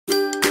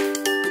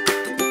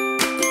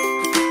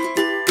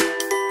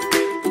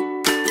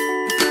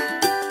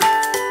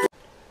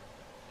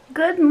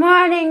Good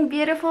morning,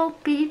 beautiful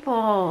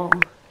people.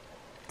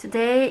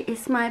 Today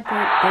is my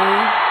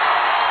birthday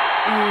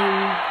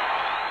and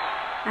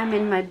I'm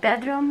in my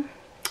bedroom,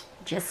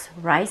 just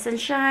rise and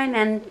shine,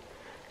 and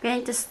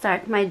going to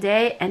start my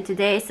day. And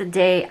today is the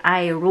day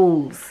I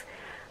rules.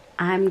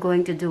 I'm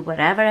going to do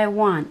whatever I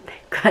want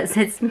because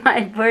it's my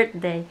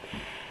birthday.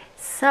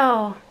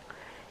 So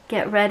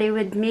get ready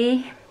with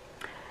me.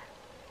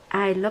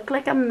 I look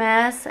like a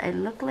mess. I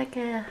look like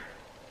a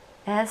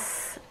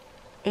SHIT,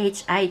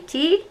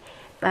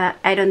 but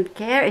I don't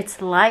care.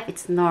 It's life.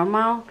 It's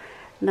normal.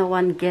 No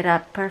one get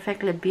up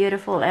perfectly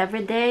beautiful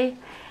every day.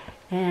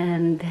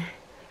 And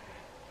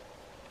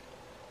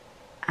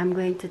I'm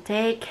going to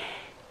take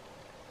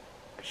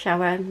a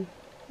shower.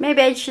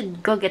 Maybe I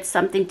should go get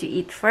something to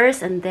eat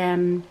first, and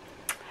then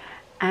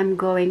I'm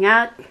going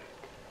out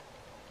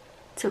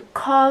to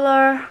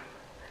color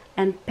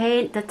and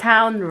paint the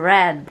town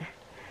red.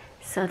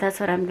 So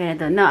that's what I'm gonna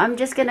do. No, I'm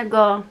just gonna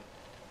go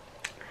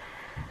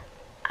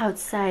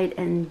outside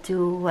and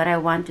do what I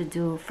want to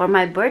do for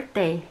my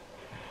birthday.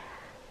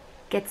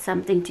 Get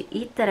something to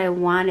eat that I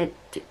wanted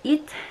to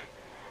eat,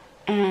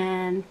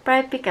 and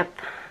probably pick up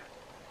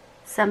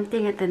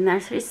something at the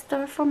nursery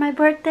store for my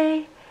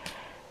birthday.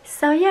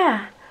 So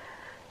yeah,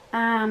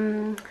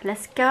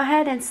 let's go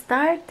ahead and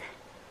start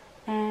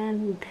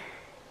and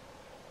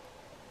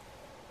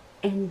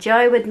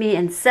enjoy with me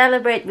and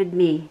celebrate with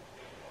me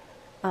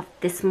of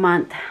this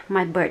month,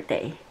 my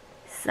birthday.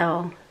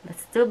 So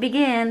let's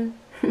begin.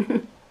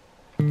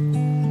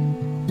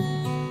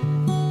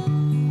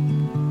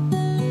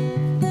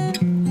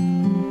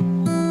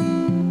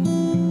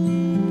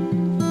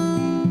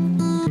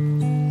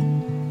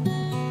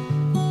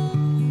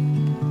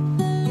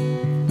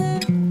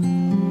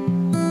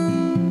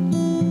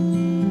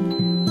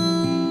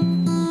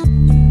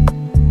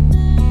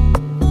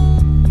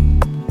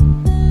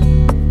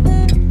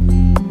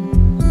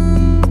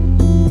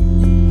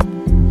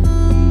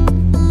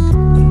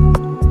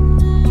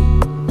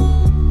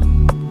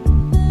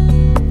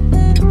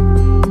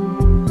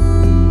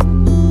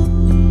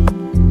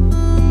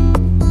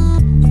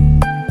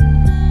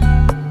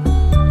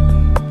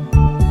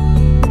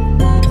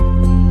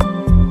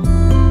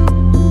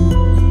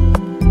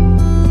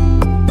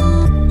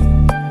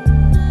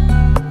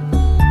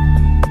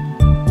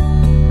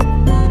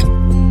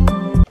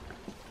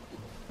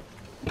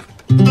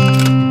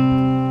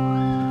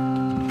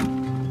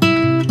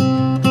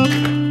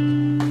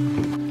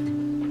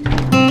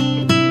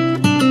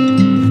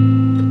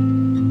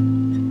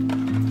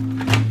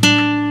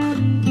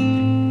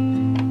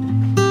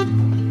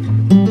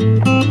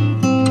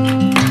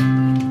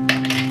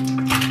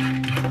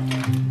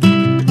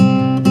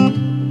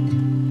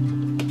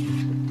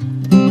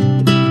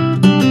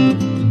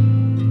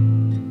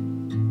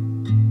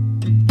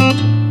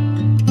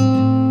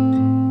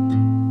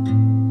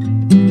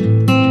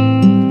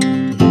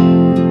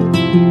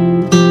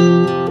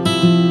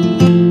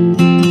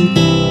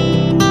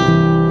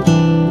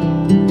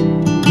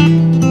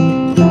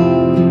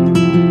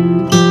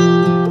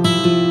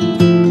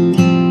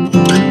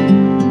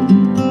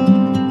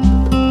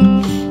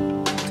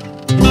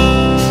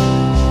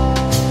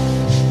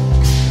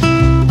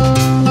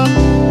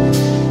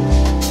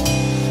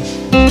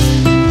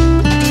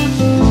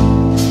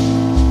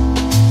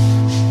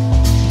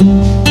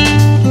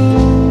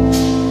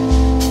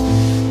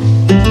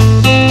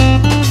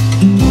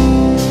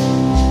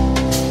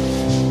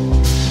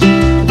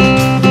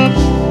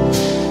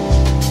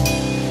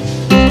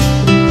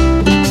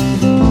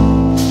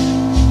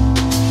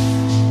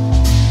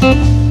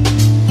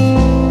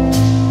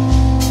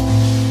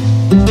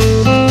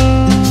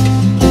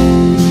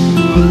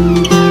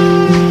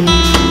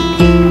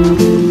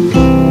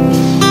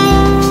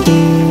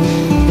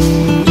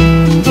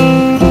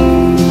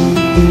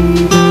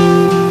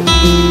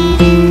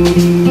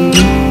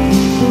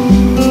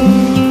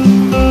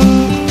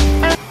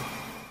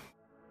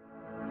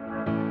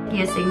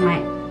 Using my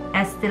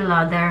Estee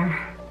Lauder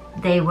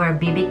Day Wear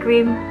BB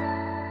cream.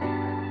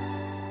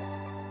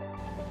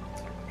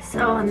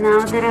 So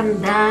now that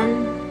I'm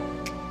done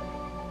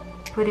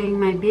putting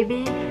my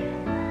BB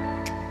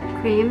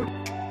cream,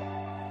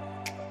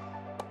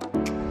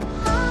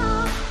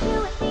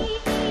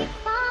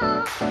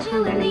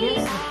 I'm gonna use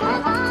a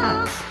 5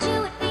 touch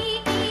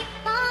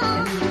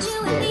and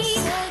use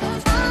this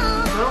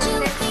Roll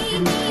Fix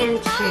and Pin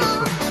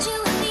Shaper.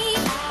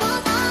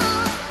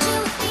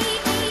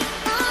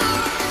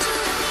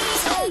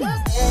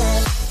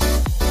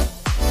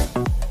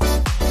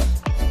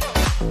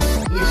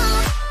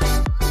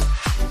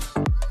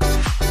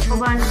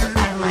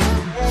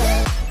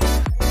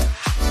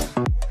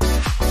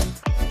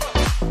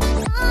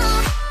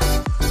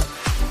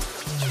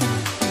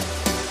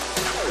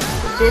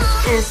 This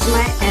is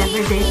my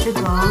everyday to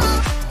go.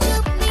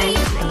 I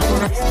put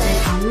lipstick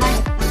on my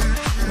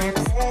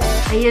lips.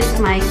 I use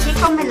my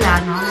Kiko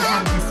Milano. I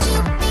have this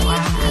one.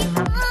 I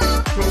love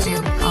my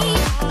favorite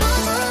color.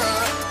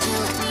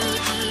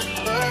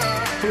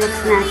 It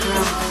looks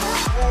natural.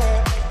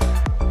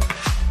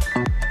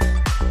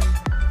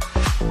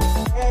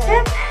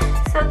 Yep.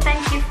 So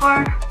thank you for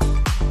for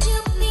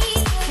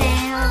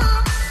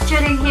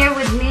tuning here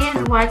with me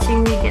and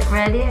watching me get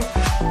ready.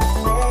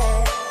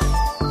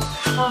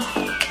 So,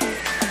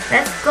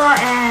 let's go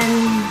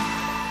and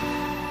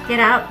get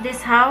out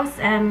this house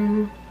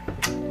and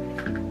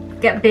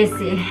get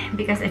busy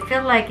because I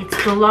feel like it's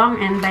too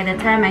long, and by the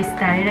time I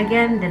start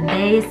again, the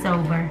day is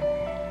over.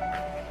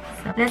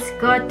 So let's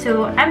go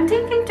to, I'm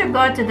thinking to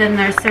go to the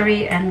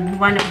nursery and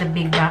one of the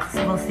big box.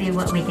 We'll see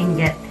what we can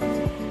get.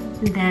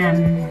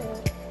 Then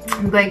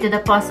I'm going to the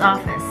post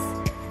office,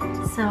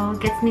 so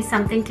gets me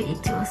something to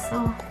eat too.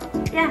 So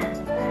yeah,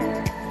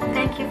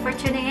 thank you for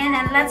tuning in,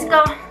 and let's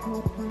go.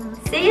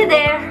 See you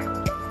there.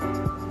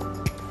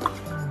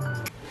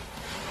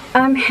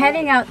 I'm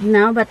heading out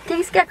now, but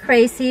things got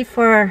crazy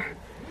for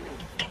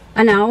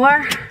an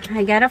hour.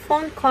 I got a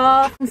phone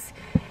call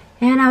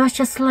and I was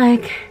just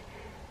like,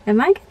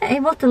 am I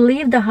able to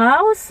leave the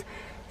house?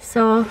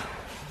 So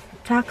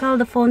tackle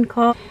the phone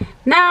call.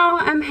 Now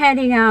I'm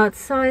heading out,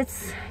 so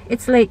it's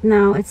late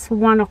now. It's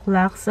 1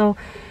 o'clock. So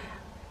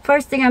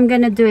first thing I'm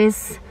gonna do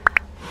is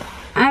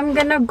I'm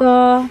gonna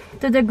go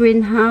to the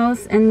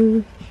greenhouse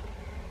and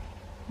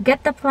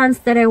get the plants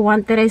that I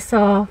want, that I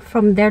saw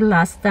from there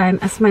last time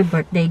as my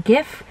birthday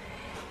gift,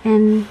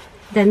 and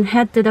then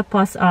head to the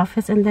post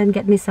office and then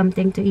get me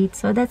something to eat.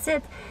 So that's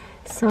it.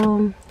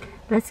 So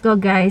let's go,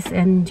 guys,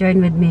 and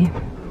join with me.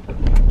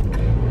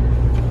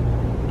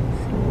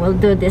 So we'll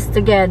do this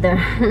together.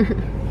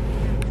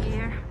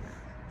 Here.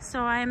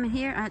 So I'm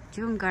here at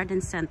June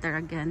Garden Center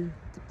again,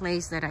 the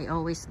place that I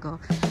always go.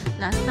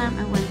 Last time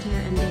I went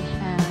here and they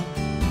have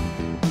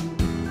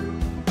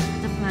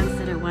the plants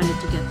that I wanted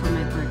to get for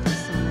my birthday.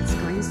 So let's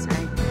go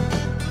inside.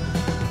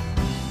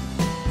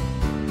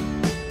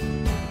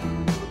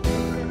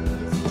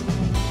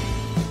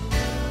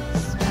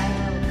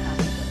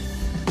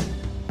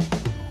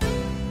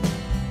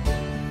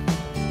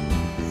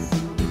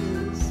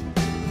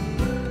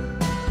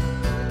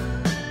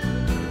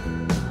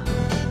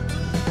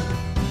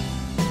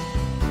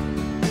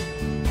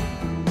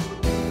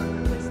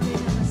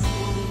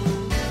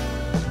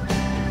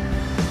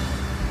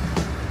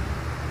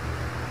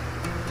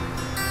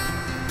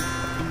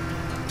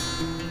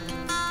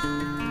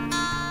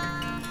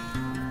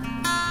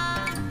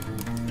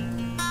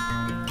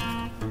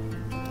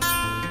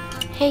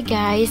 Hey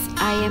guys,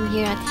 I am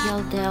here at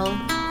Hilldale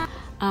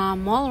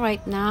Mall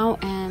right now,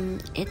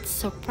 and it's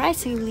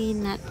surprisingly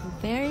not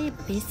very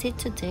busy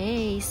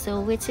today,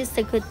 so which is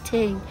a good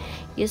thing.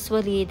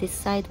 Usually the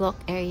sidewalk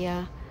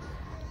area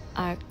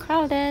are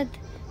crowded,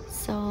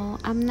 so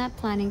I'm not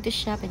planning to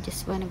shop. I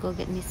just want to go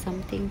get me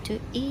something to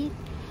eat,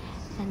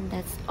 and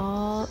that's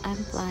all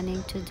I'm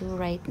planning to do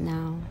right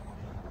now.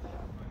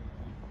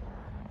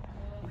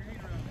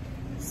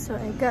 So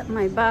I got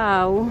my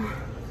bow.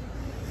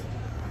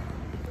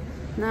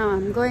 Now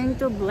I'm going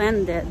to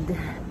blended.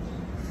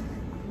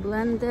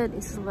 Blended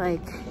is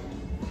like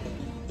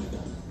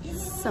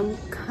some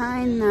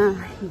kind of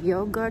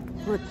yogurt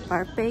with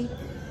parfait.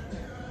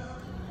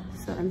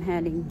 So I'm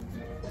heading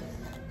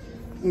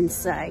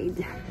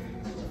inside.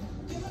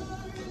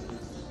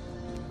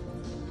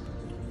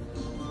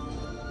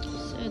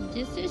 So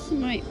this is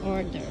my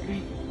order.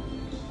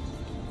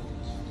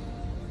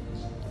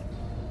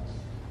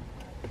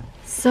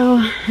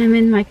 So I'm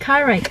in my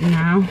car right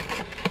now,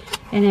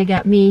 and I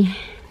got me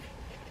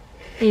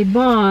a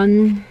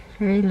bun.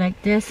 I really like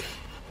this.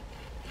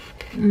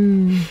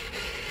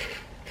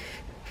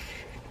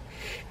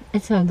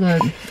 It's so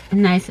good,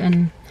 nice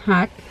and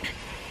hot.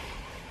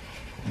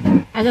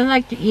 I don't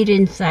like to eat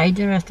inside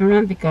the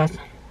restaurant because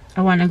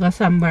I want to go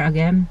somewhere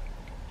again.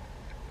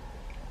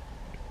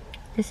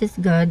 This is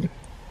good.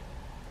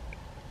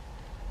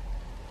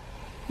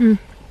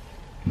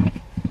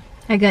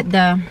 I got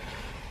the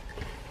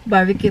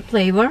barbecue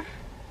flavor,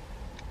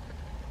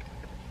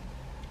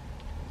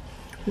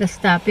 the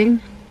stuffing,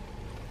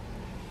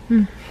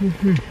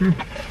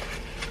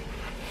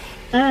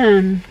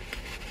 and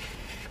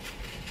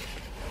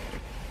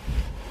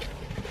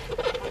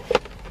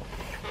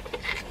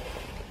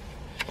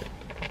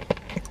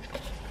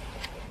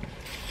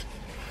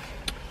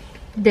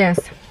this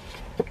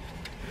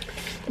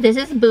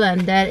is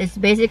blended. It's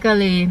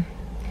basically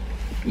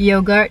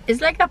yogurt.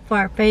 It's like a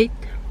parfait,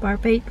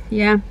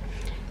 yeah,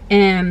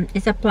 and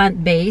it's a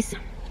plant-based.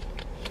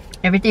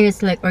 Everything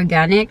is like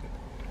organic.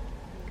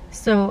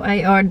 So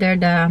I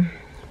ordered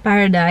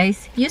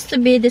Paradise. Used to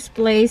be this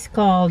place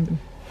called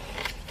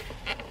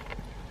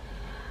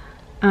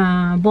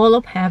Bowl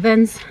of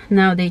Heavens.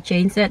 Now they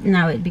changed it.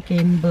 Now it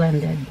became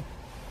blended.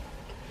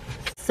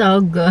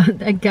 So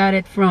good. I got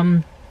it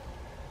from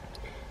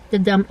the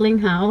dumpling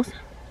house.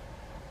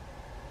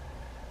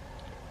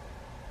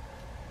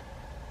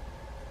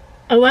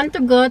 I want to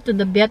go to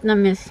the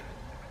Vietnamese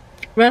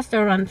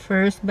restaurant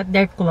first, but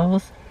they're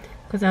closed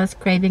because I was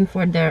craving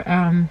for their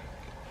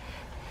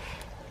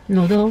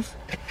noodles.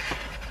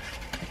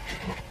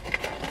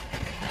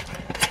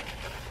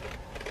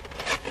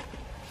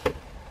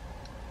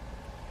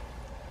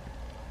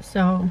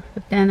 So,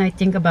 but then I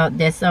think about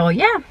this. So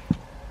yeah,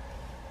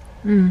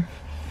 I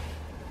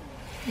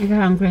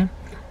got hungry.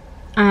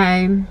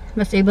 I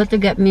was able to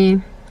get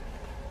me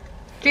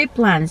 3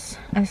 plants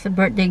as a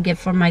birthday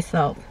gift for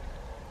myself.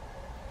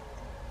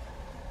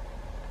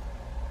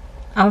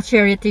 I'll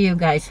share it to you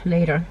guys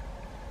later.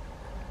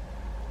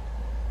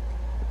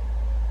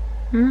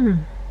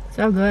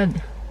 So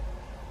good.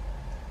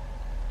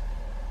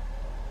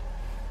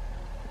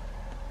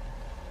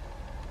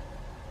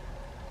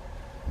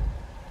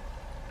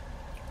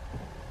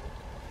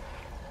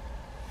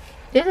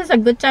 This is a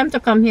good time to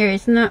come here.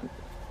 It's not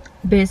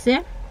busy.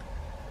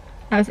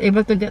 I was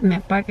able to get my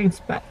parking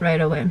spot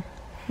right away.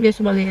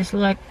 Usually it's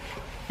like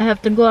I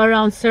have to go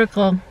around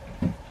circle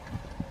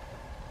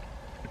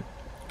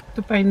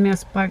to find me a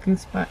parking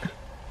spot.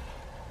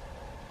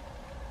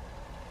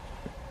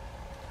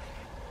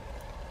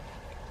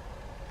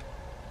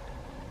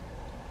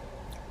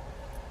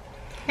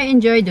 I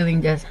enjoy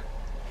doing this.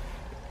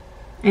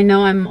 I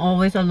know I'm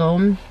always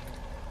alone,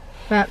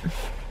 but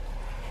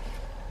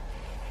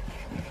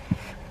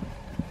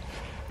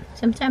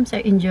sometimes I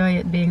enjoy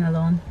it being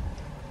alone.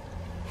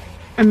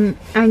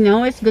 I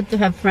know it's good to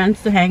have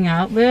friends to hang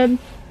out with,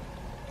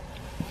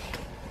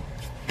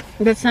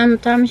 but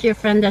sometimes your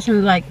friend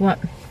doesn't like what,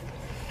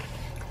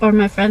 or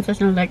my friend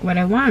doesn't like what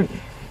I want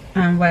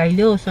and what I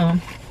do, so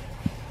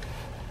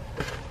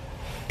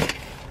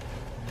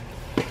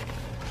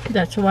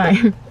that's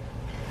why.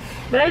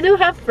 But I do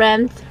have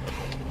friends.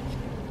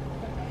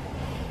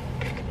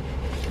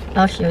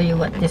 I'll show you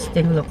what this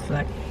thing looks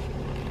like.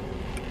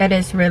 It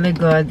is really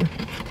good.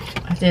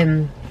 As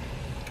in,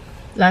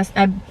 last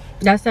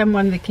time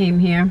when we came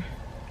here,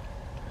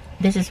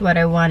 this is what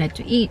I wanted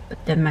to eat,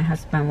 but then my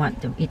husband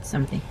wanted to eat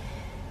something.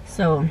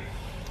 So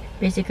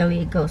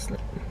basically it goes,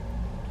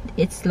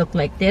 it's look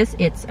like this.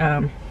 It's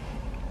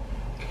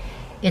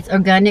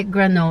organic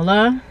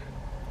granola,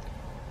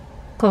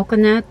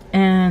 coconut,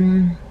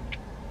 and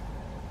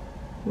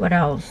what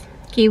else?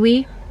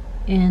 Kiwi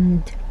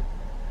and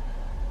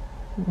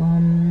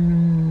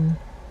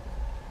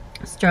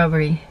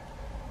strawberry,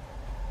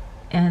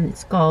 and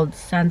it's called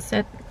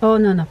sunset. Oh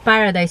no,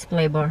 paradise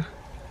flavor.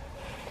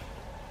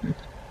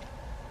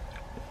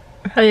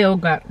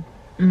 Yoga.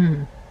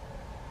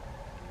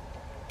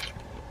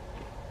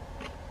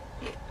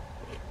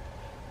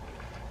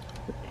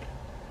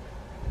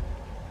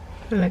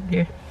 Like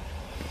this.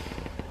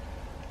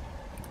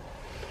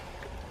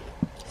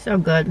 So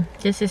good.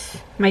 This is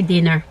my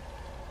dinner.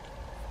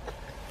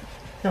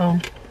 So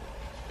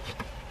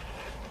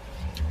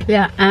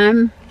yeah,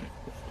 I'm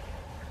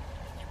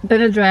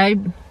gonna drive,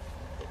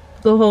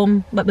 go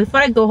home, but before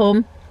I go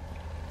home,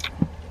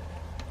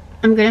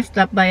 I'm gonna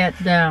stop by at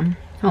the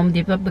Home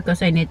Depot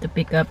because I need to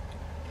pick up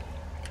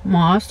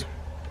moss.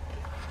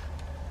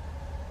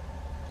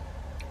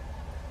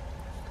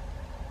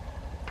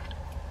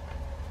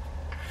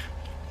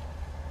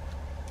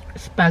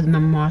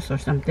 Sphagnum moss or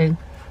something,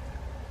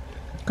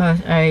 because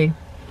I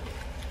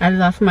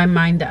lost my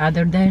mind the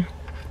other day.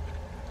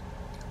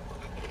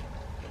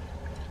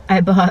 I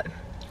bought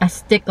a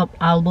stick of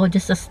albo,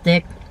 just a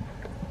stick,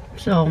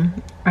 so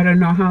I don't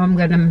know how I'm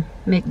gonna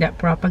make that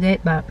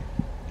propagate, but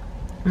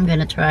I'm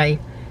gonna try.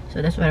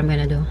 So that's what I'm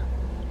gonna do.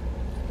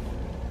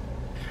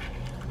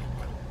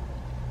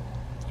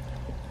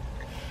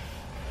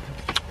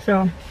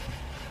 So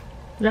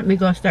let me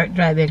go start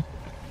driving.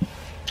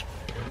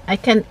 I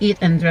can't eat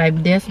and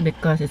drive this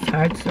because it's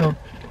hard, so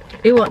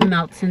it won't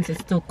melt since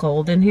it's too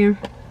cold in here.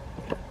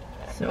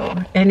 So,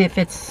 and if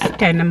it's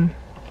kind of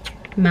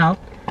melt,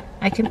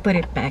 I can put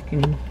it back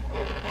in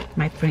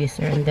my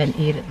freezer and then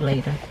eat it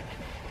later.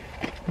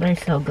 But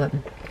it's so good.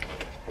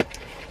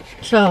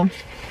 So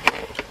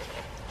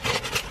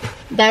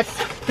that's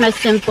my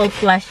simple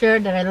pleasure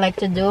that I like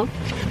to do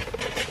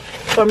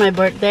for my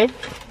birthday.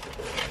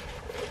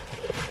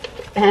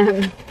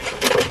 And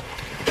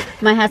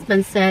my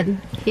husband said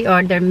he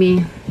ordered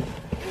me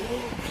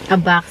a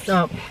box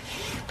of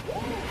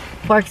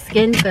pork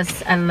skin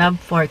because I love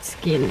pork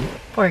skin.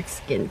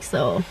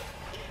 So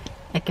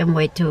I can't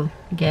wait to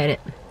get it.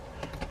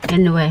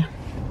 Anyway,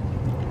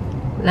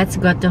 let's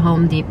go to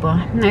Home Depot.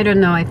 I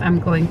don't know if I'm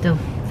going to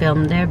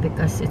film there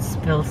because it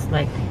feels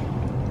like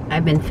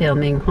I've been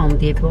filming Home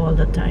Depot all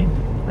the time,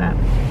 but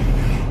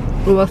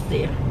we'll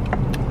see.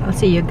 I'll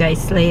see you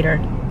guys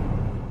later.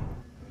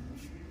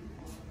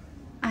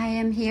 I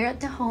am here at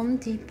the Home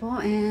Depot,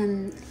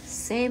 and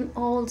same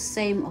old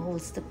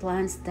the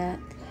plants that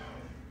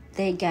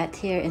they got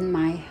here in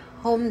my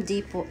Home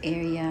Depot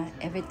area.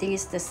 Everything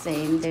is the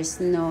same. There's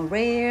no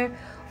rare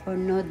or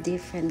no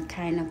different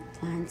kind of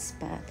plants,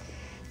 but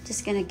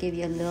just gonna give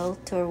you a little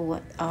tour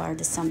what are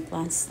some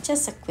plants,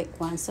 just a quick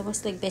one. So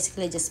it's like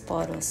basically just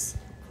photos.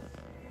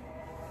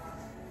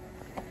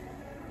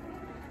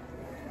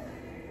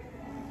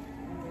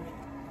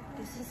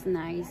 This is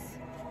nice.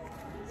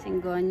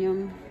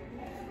 Syngonium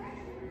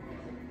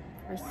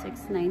for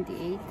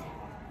 $6.98.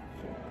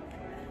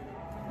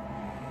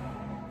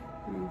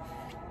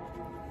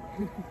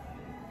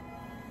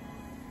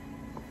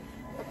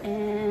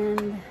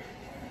 And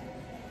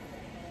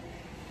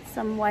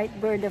some white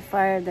bird of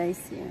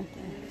paradise here,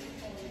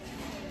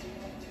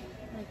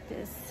 like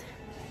this.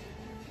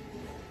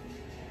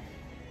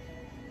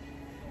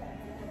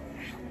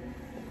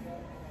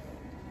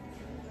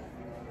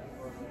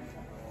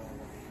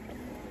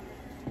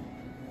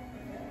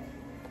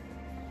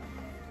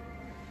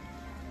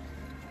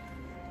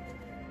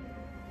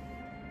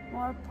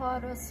 more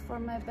photos for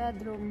my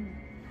bedroom.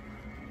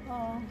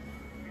 Oh,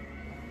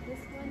 this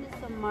one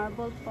is a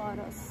marble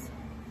photos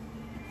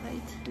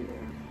right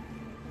here.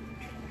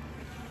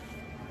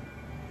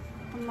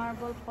 A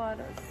marble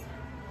photos.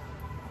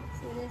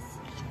 See this?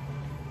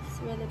 It's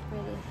really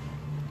pretty.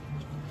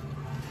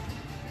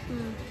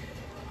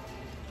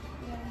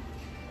 Yeah.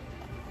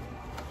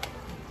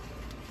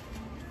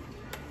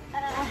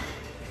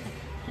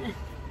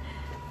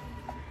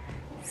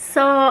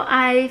 So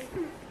I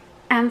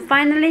am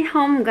finally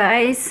home,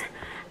 guys.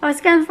 I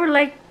was gone for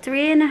like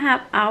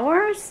 3.5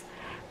 hours.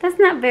 That's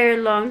not very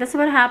long. That's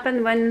what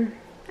happened when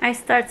I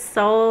start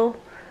so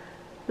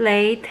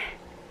late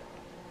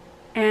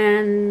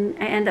and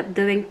I end up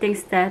doing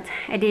things that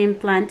I didn't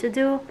plan to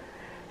do,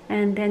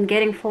 and then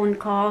getting phone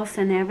calls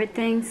and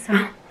everything.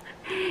 So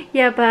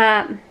yeah,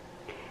 but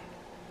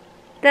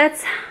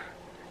that's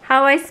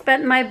how I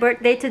spent my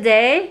birthday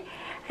today.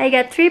 I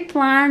got 3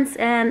 plans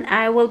and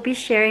I will be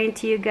sharing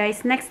to you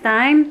guys next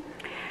time,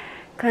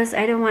 because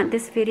I don't want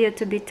this video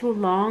to be too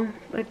long.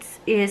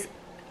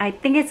 I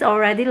think it's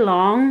already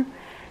long.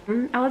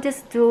 I'll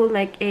just do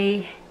like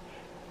a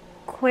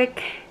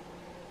quick,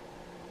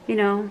 you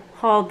know,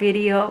 haul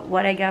video of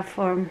what I got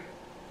for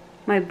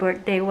my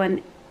birthday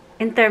when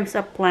in terms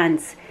of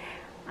plans.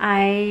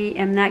 I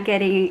am not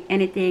getting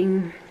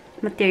anything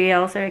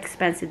materials or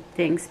expensive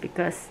things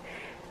because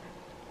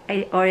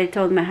I already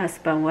told my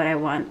husband what I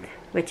want,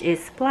 which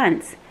is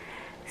plants.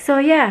 So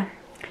yeah,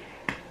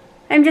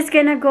 I'm just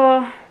gonna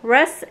go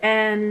rest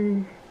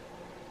and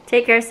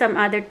take care of some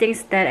other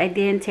things that I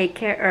didn't take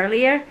care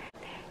earlier.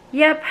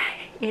 Yep,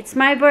 it's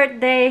my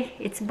birthday.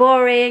 It's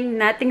boring,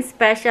 nothing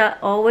special,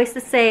 always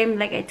the same.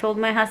 Like I told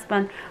my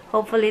husband,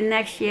 hopefully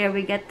next year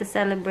we get to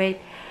celebrate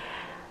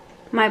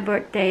my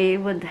birthday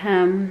with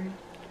him.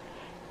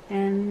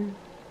 And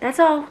that's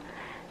all.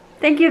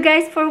 Thank you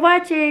guys for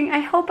watching. I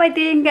hope I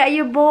didn't get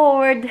you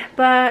bored,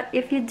 but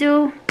if you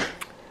do,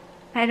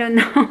 I don't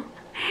know.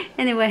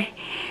 Anyway,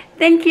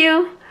 thank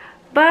you.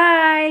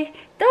 Bye.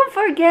 Don't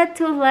forget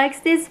to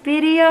like this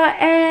video,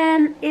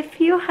 and if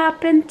you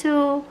happen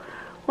to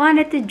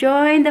wanted to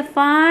join the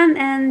fun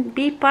and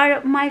be part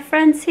of my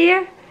friends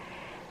here,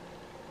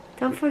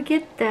 don't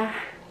forget to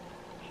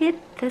hit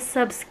the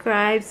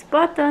subscribe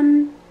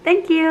button.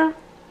 Thank you.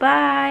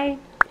 Bye.